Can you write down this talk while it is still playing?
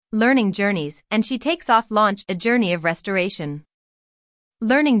Learning Journeys, and She Takes Off launch a journey of restoration.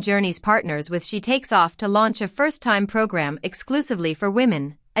 Learning Journeys partners with She Takes Off to launch a first-time program exclusively for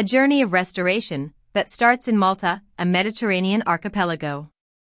women, a journey of restoration, that starts in Malta, a Mediterranean archipelago.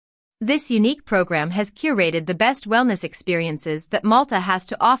 This unique program has curated the best wellness experiences that Malta has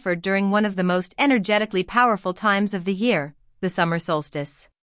to offer during one of the most energetically powerful times of the year, the summer solstice.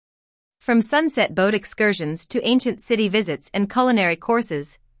 From sunset boat excursions to ancient city visits and culinary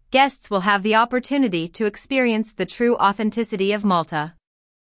courses, guests will have the opportunity to experience the true authenticity of Malta.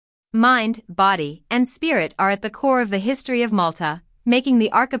 Mind, body, and spirit are at the core of the history of Malta, making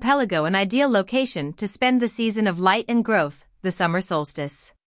the archipelago an ideal location to spend the season of light and growth, the summer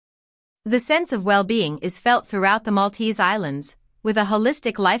solstice. The sense of well-being is felt throughout the Maltese islands, with a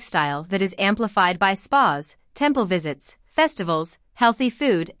holistic lifestyle that is amplified by spas, temple visits, festivals, healthy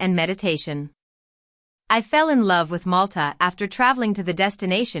food, and meditation. I fell in love with Malta after traveling to the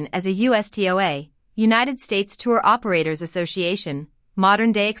destination as a USTOA, United States Tour Operators Association,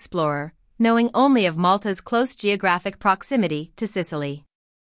 modern-day explorer, knowing only of Malta's close geographic proximity to Sicily.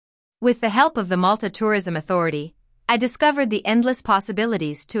 With the help of the Malta Tourism Authority, I discovered the endless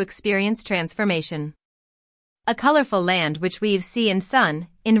possibilities to experience transformation. A colorful land which weaves sea and sun,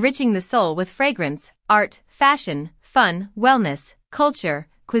 enriching the soul with fragrance, art, fashion, fun, wellness, culture,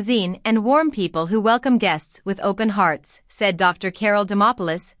 cuisine, and warm people who welcome guests with open hearts, said Dr. Carol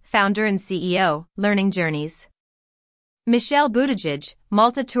Demopoulos, founder and CEO, Learning Journeys. Michelle Buttigieg,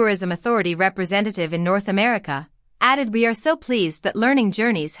 Malta Tourism Authority representative in North America, added, "We are so pleased that Learning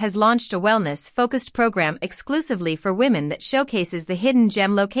Journeys has launched a wellness-focused program exclusively for women that showcases the hidden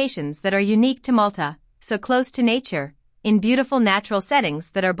gem locations that are unique to Malta, so close to nature, in beautiful natural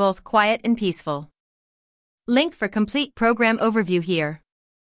settings that are both quiet and peaceful." Link for complete program overview here.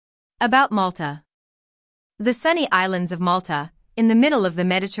 About Malta. The sunny islands of Malta, in the middle of the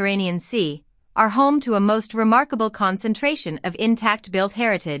Mediterranean Sea, are home to a most remarkable concentration of intact built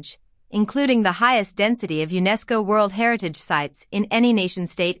heritage, including the highest density of UNESCO World Heritage Sites in any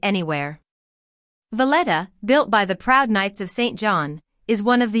nation-state anywhere. Valletta, built by the proud Knights of St. John, is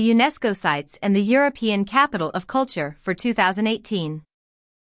one of the UNESCO sites and the European Capital of Culture for 2018.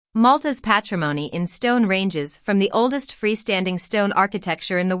 Malta's patrimony in stone ranges from the oldest freestanding stone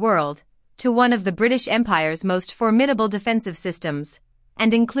architecture in the world to one of the British Empire's most formidable defensive systems,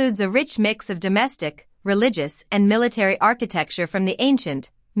 and includes a rich mix of domestic, religious, and military architecture from the ancient,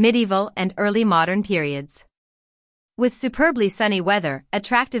 medieval, and early modern periods. With superbly sunny weather,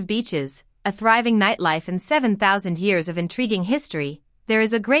 attractive beaches, a thriving nightlife, and 7,000 years of intriguing history, there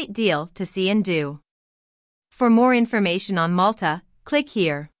is a great deal to see and do. For more information on Malta, click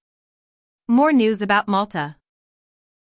here. More news about Malta.